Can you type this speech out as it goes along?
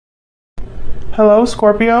Hello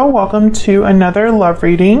Scorpio, welcome to another love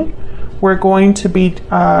reading. We're going to be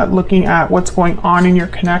looking at what's going on in your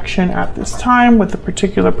connection at this time with the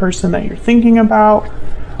particular person that you're thinking about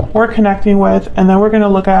or connecting with, and then we're going to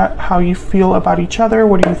look at how you feel about each other.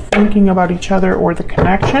 What are you thinking about each other or the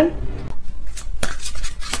connection?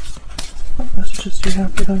 What messages do you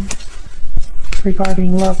have for them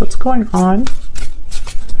regarding love? What's going on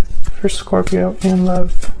for Scorpio in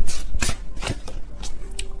love?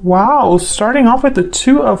 Wow, starting off with the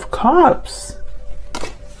Two of Cups.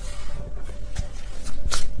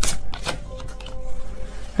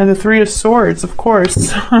 And the Three of Swords, of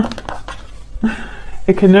course.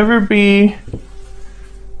 It can never be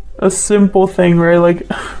a simple thing, right? Like,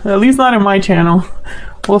 at least not in my channel.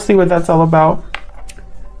 We'll see what that's all about.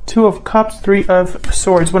 Two of Cups, Three of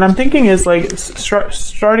Swords. What I'm thinking is, like,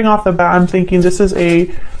 starting off the bat, I'm thinking this is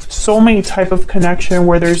a soulmate type of connection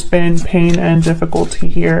where there's been pain and difficulty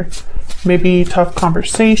here. Maybe tough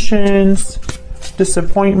conversations,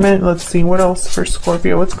 disappointment. Let's see, what else for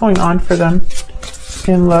Scorpio? What's going on for them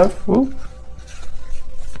in love? Ooh.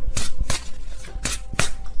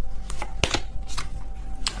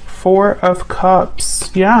 Four of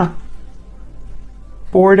Cups. Yeah.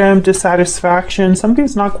 Boredom, dissatisfaction.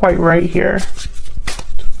 Something's not quite right here.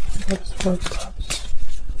 What is Four of Cups?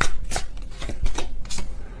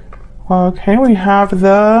 Okay, we have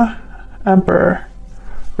the Emperor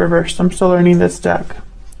reversed. I'm still learning this deck.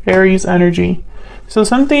 Aries energy. So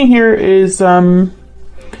something here is not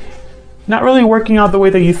really working out the way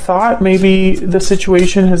that you thought. Maybe the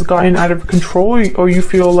situation has gotten out of control, or you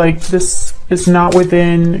feel like this is not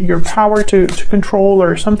within your power to control,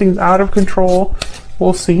 or something's out of control.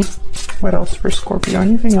 We'll see. What else for Scorpio?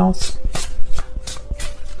 Anything else?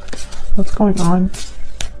 What's going on?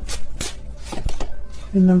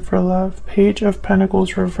 And then for love, Page of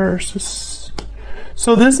Pentacles reverse.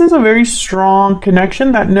 So this is a very strong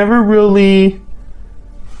connection that never really,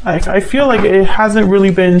 I feel like it hasn't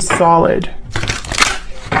really been solid.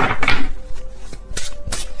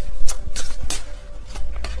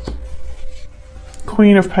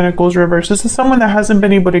 Queen of Pentacles reverse. This is someone that hasn't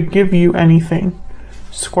been able to give you anything,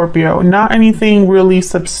 Scorpio. Not anything really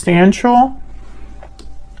substantial.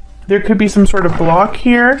 There could be some sort of block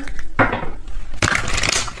here.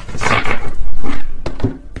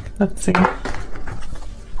 Let's see.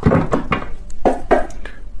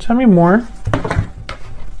 Tell me more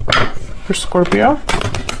for Scorpio.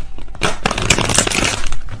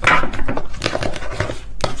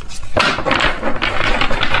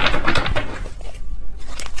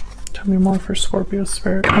 Tell me more for Scorpio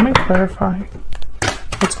Spirit. Let me clarify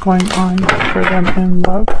what's going on for them in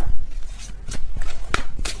love.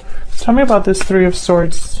 Tell me about this Three of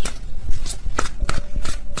Swords.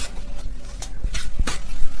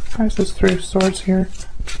 Why is this Three of Swords here?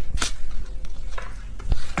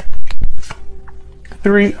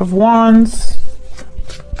 Three of Wands.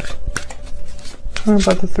 Tell me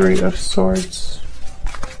about the Three of Swords.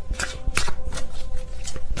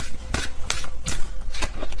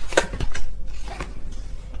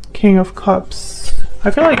 King of Cups.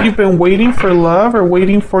 I feel like you've been waiting for love or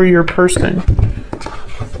waiting for your person.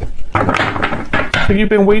 So you've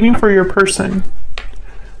been waiting for your person.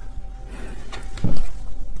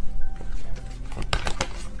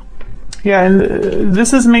 Yeah, and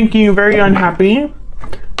this is making you very unhappy.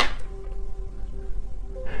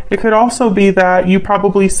 It could also be that you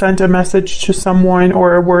probably sent a message to someone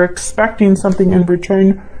or were expecting something in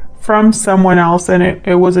return from someone else, and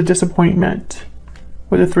it was a disappointment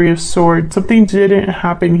with the Three of Swords. Something didn't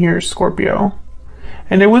happen here, Scorpio.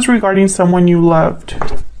 And it was regarding someone you loved.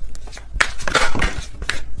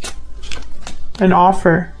 An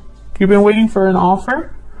offer. You've been waiting for an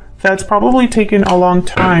offer? That's probably taken a long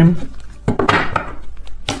time.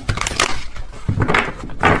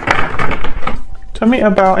 Tell me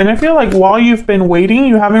about, and I feel like while you've been waiting,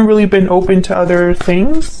 you haven't really been open to other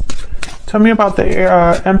things. Tell me about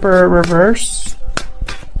the Emperor reverse.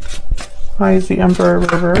 Why is the Emperor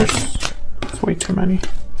reverse? It's way too many.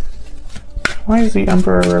 Why is the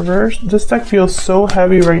Emperor reverse? This deck feels so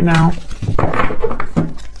heavy right now.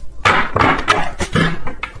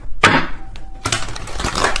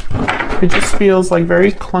 It just feels like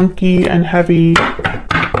very clunky and heavy.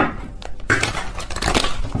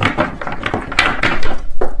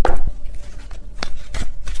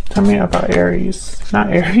 Tell me about Aries.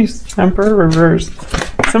 Not Aries. Emperor reverse.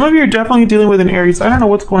 Some of you are definitely dealing with an Aries. I don't know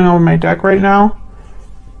what's going on with my deck right now.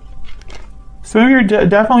 Some of you are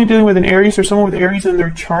definitely dealing with an Aries or someone with Aries in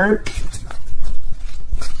their chart.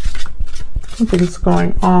 Something's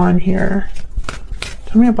going on here.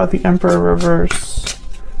 Tell me about the Emperor reverse.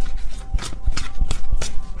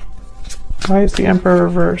 Why is the Emperor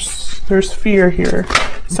reversed? There's fear here.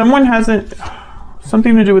 Someone hasn't,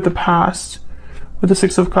 something to do with the past, with the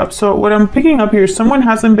Six of Cups. So what I'm picking up here is someone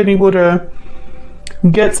hasn't been able to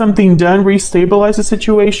get something done, restabilize the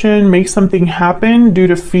situation, make something happen due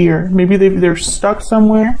to fear. Maybe they're stuck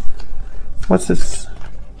somewhere. What's this?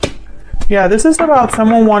 Yeah, this is about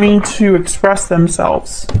someone wanting to express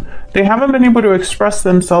themselves. They haven't been able to express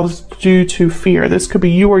themselves due to fear. This could be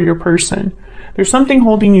you or your person. There's something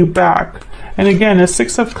holding you back. And again, a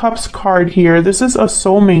Six of Cups card here. This is a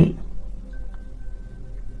soulmate.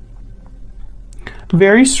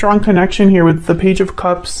 Very strong connection here with the Page of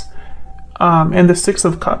Cups and the Six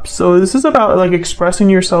of Cups. So this is about like expressing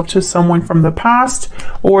yourself to someone from the past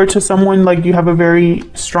or to someone like you have a very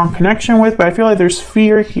strong connection with. But I feel like there's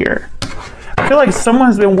fear here. I feel like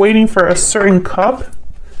someone's been waiting for a certain cup.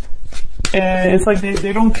 And it's like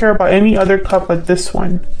they don't care about any other cup but this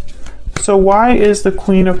one. So why is the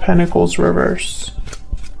Queen of Pentacles reversed?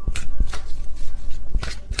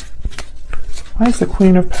 Why is the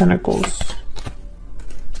Queen of Pentacles?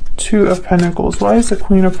 Two of Pentacles. Why is the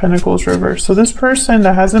Queen of Pentacles reversed? So this person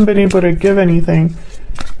that hasn't been able to give anything,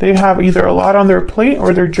 they have either a lot on their plate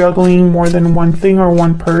or they're juggling more than one thing or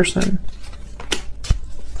one person.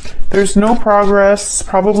 There's no progress,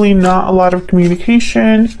 probably not a lot of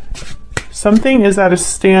communication. Something is at a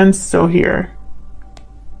standstill here.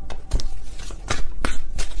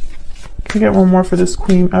 Can I get one more for this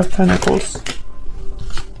Queen of Pentacles?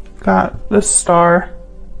 Got the Star,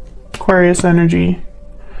 Aquarius energy.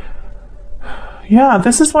 Yeah,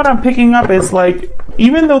 this is what I'm picking up. Is like,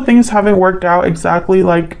 even though things haven't worked out exactly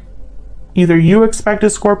like either you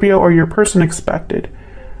expected, Scorpio, or your person expected,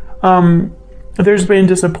 there's been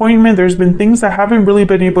disappointment. There's been things that haven't really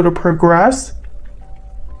been able to progress.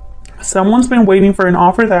 Someone's been waiting for an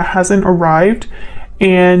offer that hasn't arrived.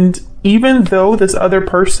 And even though this other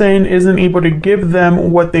person isn't able to give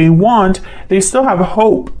them what they want, they still have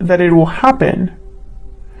hope that it will happen.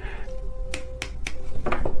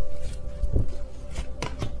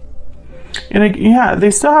 And yeah, they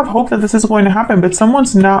still have hope that this is going to happen, but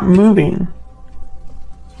someone's not moving.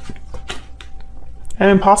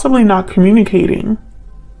 And possibly not communicating.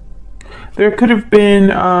 There could have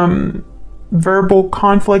been verbal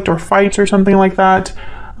conflict or fights or something like that.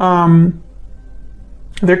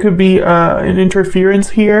 There could be an interference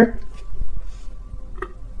here.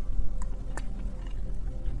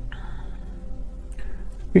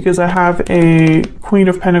 Because I have a Queen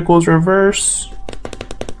of Pentacles reverse,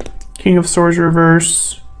 King of Swords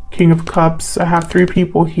reverse, King of Cups. I have three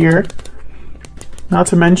people here. Not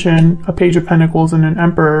to mention a Page of Pentacles and an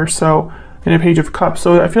Emperor, so, and a Page of Cups.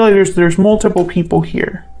 So I feel like there's multiple people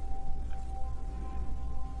here.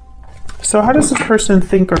 So how does this person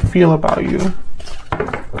think or feel about you?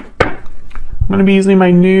 I'm going to be using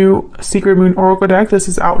my new Secret Moon Oracle deck. This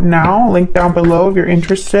is out now. Link down below if you're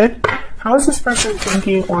interested. How is this person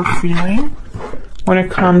thinking or feeling when it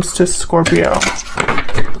comes to Scorpio?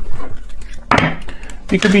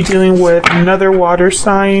 You could be dealing with another water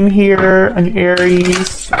sign here, an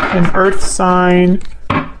Aries, an earth sign,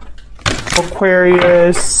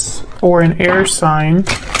 Aquarius, or an air sign.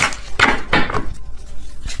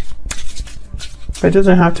 But it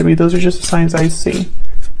doesn't have to be. Those are just the signs I see.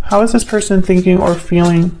 How is this person thinking or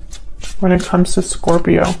feeling when it comes to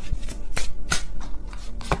Scorpio?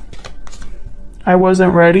 I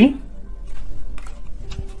wasn't ready.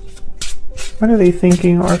 What are they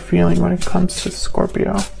thinking or feeling when it comes to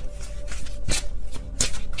Scorpio?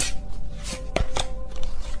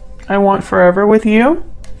 I want forever with you,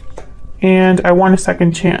 and I want a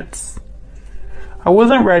second chance. I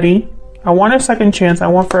wasn't ready. I want a second chance. I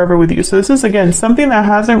want forever with you. So this is, again, something that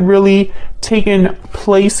hasn't really taken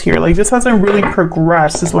place here. Like, this hasn't really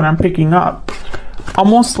progressed is what I'm picking up.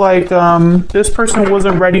 Almost like this person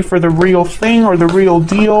wasn't ready for the real thing or the real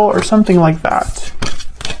deal or something like that.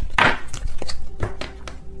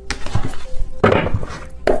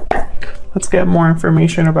 Let's get more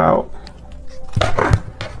information about.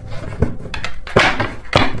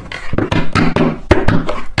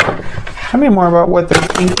 Tell me more about what they're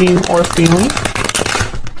thinking or feeling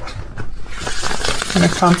when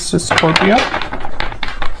it comes to Scorpio.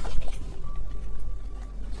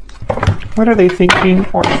 What are they thinking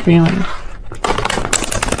or feeling?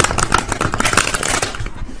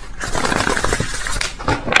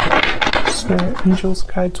 Spirit, angels,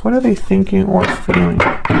 guides, what are they thinking or feeling?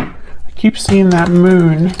 I keep seeing that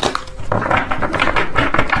moon.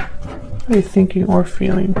 What are they thinking or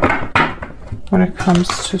feeling when it comes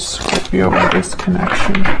to Scorpio or this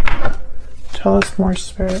connection? Tell us more,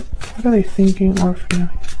 Spirit. What are they thinking or feeling?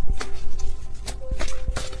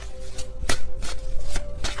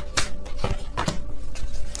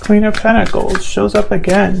 Queen of Pentacles shows up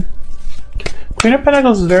again. Queen of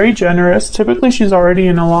Pentacles is very generous. Typically, she's already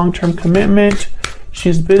in a long-term commitment.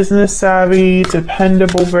 She's business savvy,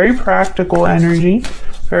 dependable, very practical energy,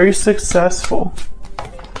 very successful.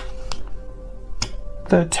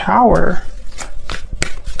 The Tower.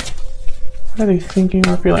 What are they thinking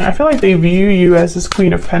or feeling? I feel like they view you as this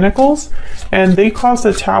Queen of Pentacles, and they caused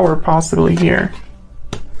the Tower possibly here.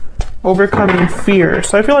 Overcoming fear.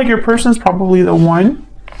 So I feel like your person's probably the one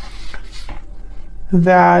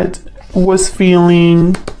that was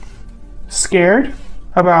feeling scared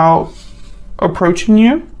about approaching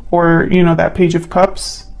you, or, you know, that Page of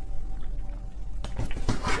Cups.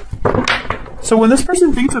 So when this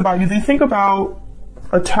person thinks about you, they think about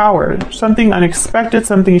a tower, something unexpected,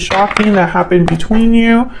 something shocking that happened between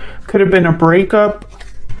you. Could have been a breakup,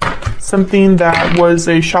 something that was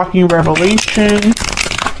a shocking revelation,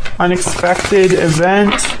 unexpected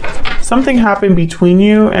event. Something happened between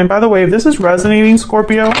you. And by the way, if this is resonating,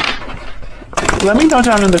 Scorpio, let me know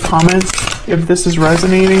down in the comments if this is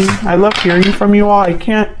resonating. I love hearing from you all. I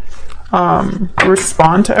can't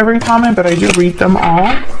respond to every comment, but I do read them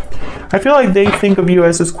all. I feel like they think of you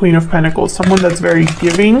as this Queen of Pentacles, someone that's very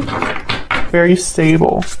giving, very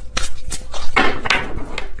stable.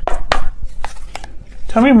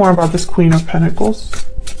 Tell me more about this Queen of Pentacles.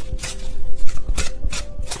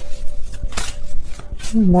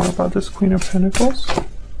 Tell me more about this Queen of Pentacles.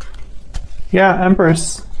 Yeah,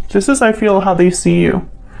 Empress. This is, I feel, how they see you.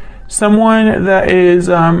 Someone that is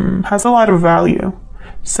has a lot of value.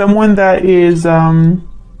 Someone that is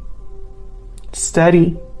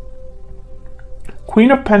steady.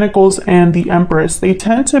 Queen of Pentacles and the Empress, they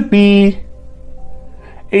tend to be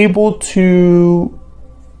able to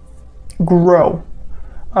grow,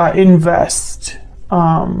 invest.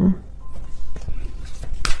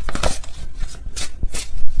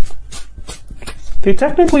 They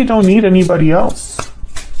technically don't need anybody else.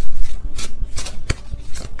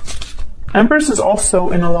 Empress is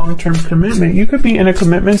also in a long-term commitment. You could be in a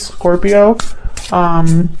commitment, Scorpio,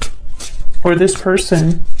 or this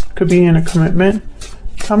person could be in a commitment.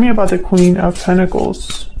 Tell me about the Queen of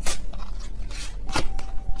Pentacles.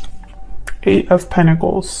 8 of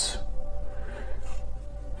Pentacles.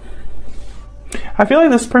 I feel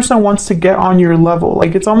like this person wants to get on your level.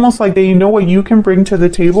 Like, it's almost like they know what you can bring to the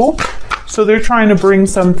table, so they're trying to bring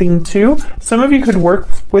something too. Some of you could work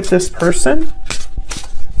with this person.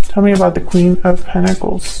 Tell me about the Queen of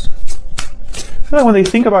Pentacles. I feel like when they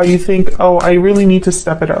think about you, think, oh, I really need to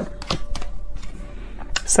step it up.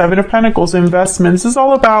 7 of Pentacles, investment. This is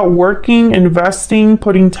all about working, investing,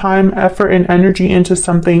 putting time, effort, and energy into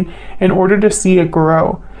something in order to see it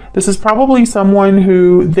grow. This is probably someone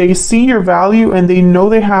who they see your value and they know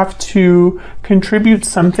they have to contribute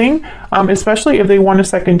something, especially if they want a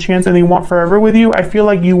second chance and they want forever with you. I feel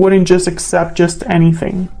like you wouldn't just accept just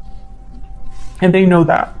anything. And they know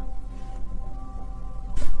that.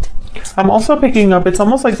 I'm also picking up, it's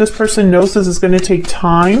almost like this person knows this is going to take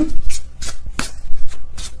time.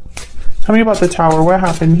 Tell me about the Tower. What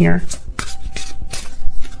happened here?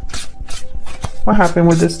 What happened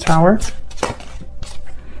with this Tower?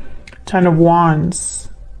 10 of Wands.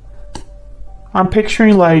 I'm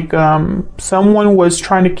picturing like someone was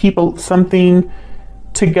trying to keep something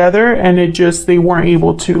together and they weren't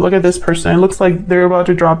able to. Look at this person. It looks like they're about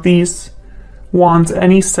to drop these wands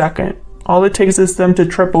any second. All it takes is them to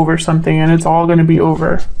trip over something and it's all going to be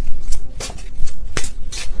over.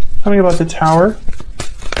 Tell me about the Tower.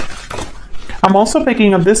 I'm also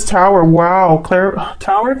picking up this Tower. Wow,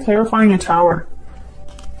 Tower, clarifying a Tower.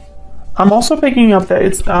 I'm also picking up that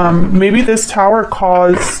it's maybe this Tower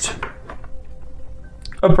caused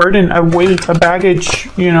a burden, a weight, a baggage,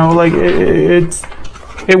 you know, like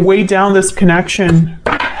it weighed down this connection.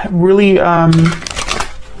 Really,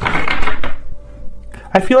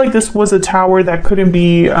 I feel like this was a Tower that couldn't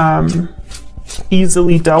be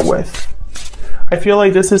easily dealt with. I feel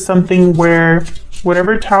like this is something where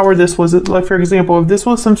whatever Tower this was, like for example, if this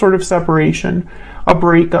was some sort of separation, a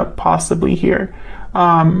breakup possibly here,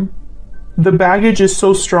 the baggage is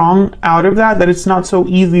so strong out of that it's not so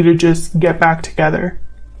easy to just get back together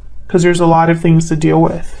because there's a lot of things to deal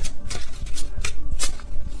with.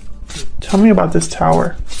 Tell me about this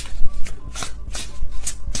Tower.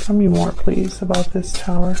 Tell me more, please, about this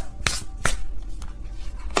Tower.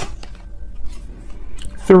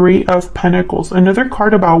 3 of Pentacles. Another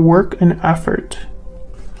card about work and effort.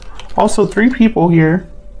 Also, 3 people here.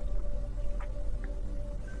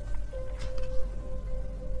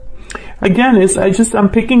 Again, I'm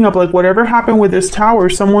picking up like whatever happened with this Tower,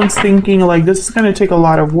 someone's thinking like this is going to take a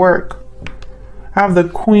lot of work. I have the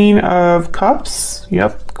Queen of Cups.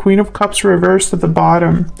 Yep, Queen of Cups reversed at the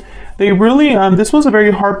bottom. They really, this was a very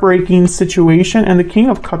heartbreaking situation, and the King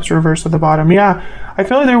of Cups reversed at the bottom. Yeah, I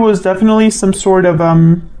feel like there was definitely some sort of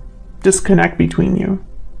disconnect between you.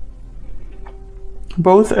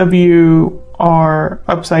 Both of you are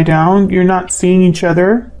upside down. You're not seeing each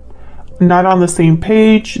other, not on the same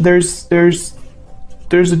page. There's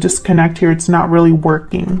a disconnect here. It's not really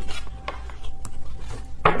working.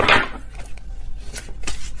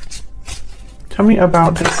 Tell me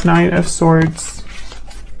about this Nine of Swords.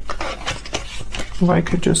 If I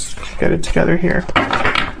could just get it together here.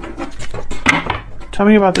 Tell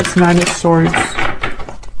me about this Nine of Swords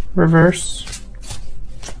reverse.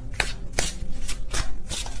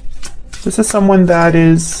 This is someone that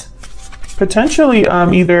is potentially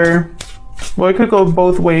either, well, it could go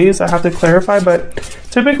both ways. I have to clarify, but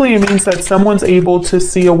typically it means that someone's able to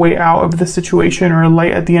see a way out of the situation or a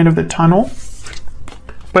light at the end of the tunnel.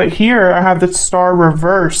 But here I have the Star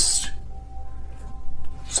reversed.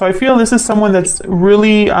 So I feel this is someone that's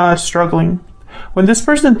really struggling. When this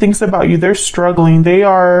person thinks about you, they're struggling. They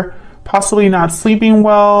are possibly not sleeping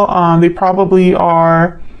well. They probably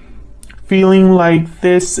are feeling like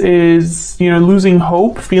this is, you know, losing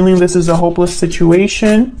hope, feeling this is a hopeless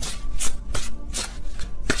situation.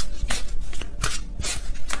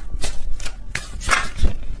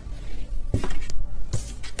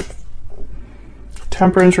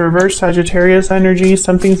 Temperance reverse, Sagittarius energy.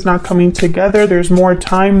 Something's not coming together. There's more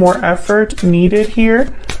time, more effort needed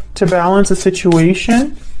here to balance a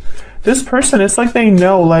situation. This person, it's like they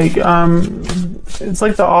know, like, it's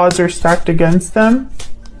like the odds are stacked against them.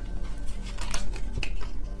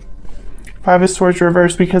 Five of Swords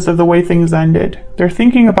reverse because of the way things ended. They're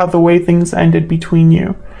thinking about the way things ended between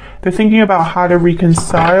you. They're thinking about how to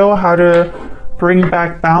reconcile, how to bring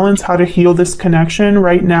back balance, how to heal this connection.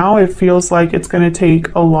 Right now, it feels like it's going to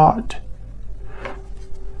take a lot.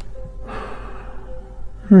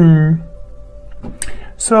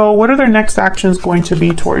 So what are their next actions going to be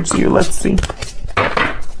towards you? Let's see.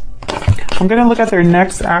 I'm going to look at their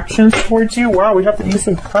next actions towards you. Wow, we have the Ace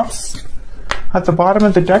of Cups at the bottom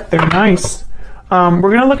of the deck. They're nice. We're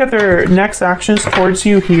going to look at their next actions towards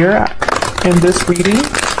you here in this reading.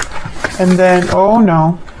 And then, oh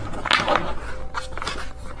no.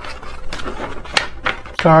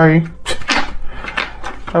 Sorry.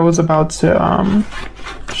 I was about to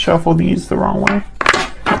shuffle these the wrong way.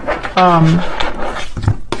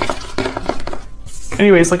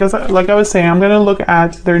 Anyways, like I was saying, I'm going to look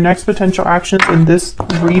at their next potential actions in this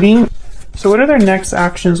reading. So what are their next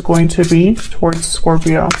actions going to be towards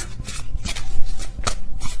Scorpio?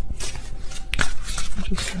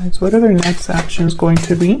 Guys, what are their next actions going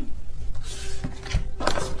to be?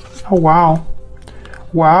 Oh, wow.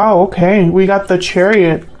 Wow, okay. We got the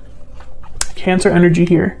Chariot. Cancer energy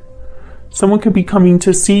here. Someone could be coming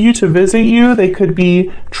to see you, to visit you. They could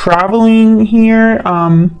be traveling here.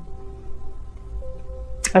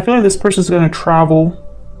 I feel like this person's going to travel.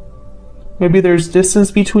 Maybe there's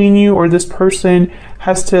distance between you, or this person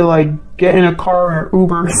has to like get in a car or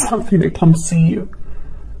Uber or something to come see you.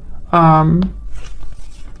 And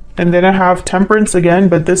then I have Temperance again,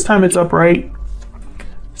 but this time it's upright.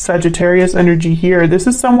 Sagittarius energy here. This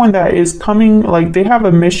is someone that is coming, like they have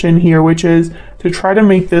a mission here, which is to try to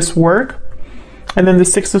make this work. And then the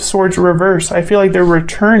Six of Swords reverse. I feel like they're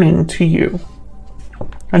returning to you.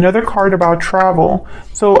 Another card about travel.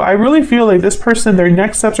 So I really feel like this person, their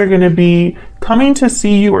next steps are going to be coming to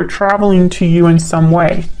see you or traveling to you in some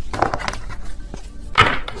way.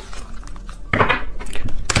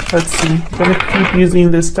 Let's see. I'm going to keep using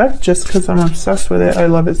this deck just because I'm obsessed with it. I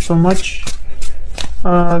love it so much.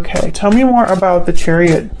 Okay, tell me more about the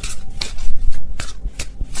Chariot.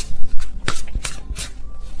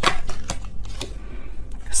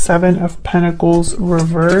 Seven of Pentacles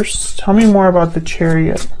reverse. Tell me more about the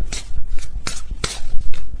Chariot.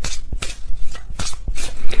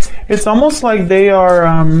 It's almost like they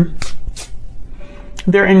are,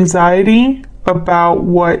 their anxiety about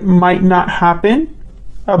what might not happen,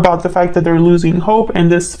 about the fact that they're losing hope,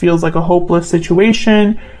 and this feels like a hopeless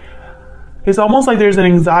situation. It's almost like there's an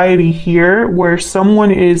anxiety here where someone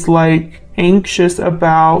is like anxious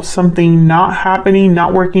about something not happening,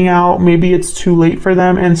 not working out. Maybe it's too late for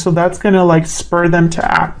them. And so that's going to like spur them to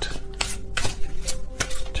act.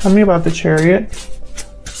 Tell me about the Chariot.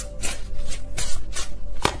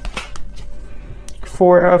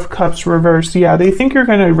 Four of Cups reversed. Yeah, they think you're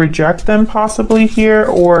going to reject them possibly here,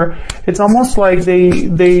 or it's almost like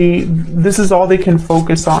this is all they can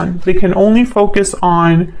focus on. They can only focus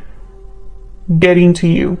on getting to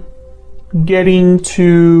you, getting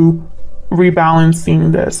to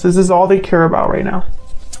rebalancing this. This is all they care about right now.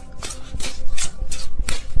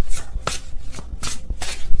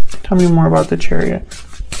 Tell me more about the Chariot.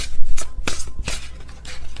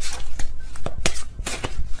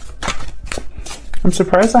 I'm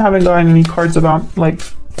surprised I haven't gotten any cards about like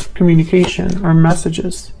communication or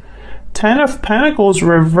messages. 10 of Pentacles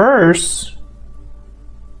reverse.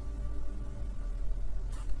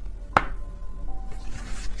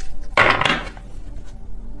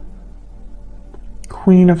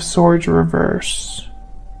 Queen of Swords reverse.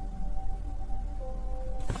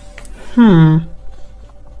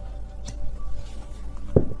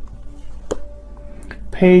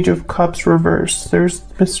 Page of Cups reverse. There's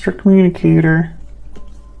Mr. Communicator.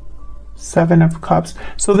 7 of Cups.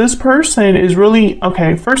 So this person is really,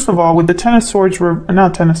 okay, first of all, with the 10 of Swords,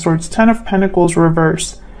 not 10 of Swords, 10 of Pentacles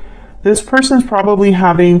reverse. This person's probably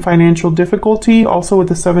having financial difficulty. Also with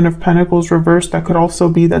the 7 of Pentacles reverse, that could also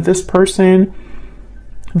be that this person,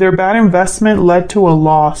 their bad investment led to a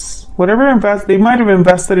loss. Whatever they might have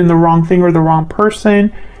invested in the wrong thing or the wrong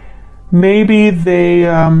person. Maybe they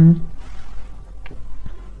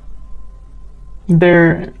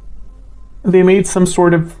made some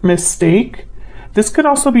sort of mistake. This could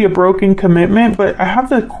also be a broken commitment, but I have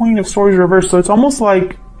the Queen of Swords reversed, so it's almost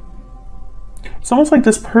like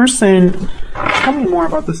this person. Tell me more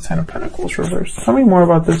about this 10 of Pentacles reversed. Tell me more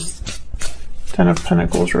about this 10 of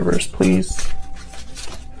Pentacles reversed, please.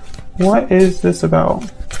 What is this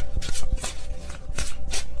about?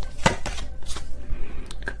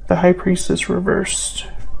 The High Priestess reversed.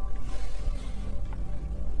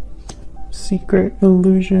 Secret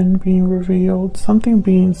illusion being revealed. Something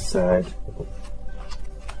being said.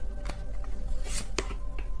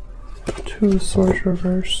 2 of Swords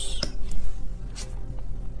reverse.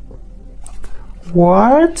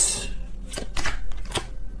 What?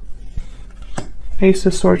 Ace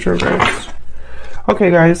of Swords reverse.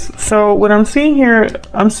 Okay, guys. So what I'm seeing here,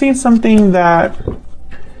 I'm seeing something that...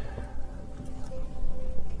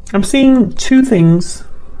 I'm seeing 2 things.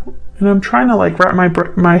 And I'm trying to like wrap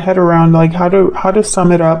my head around like how to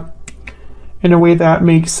sum it up in a way that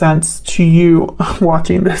makes sense to you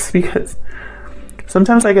watching this, because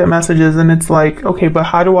sometimes I get messages and it's like, okay, but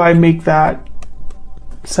how do I make that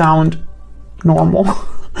sound normal?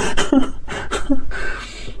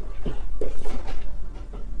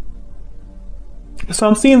 So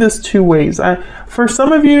I'm seeing this 2 ways. For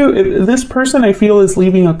some of you, this person I feel is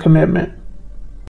leaving a commitment.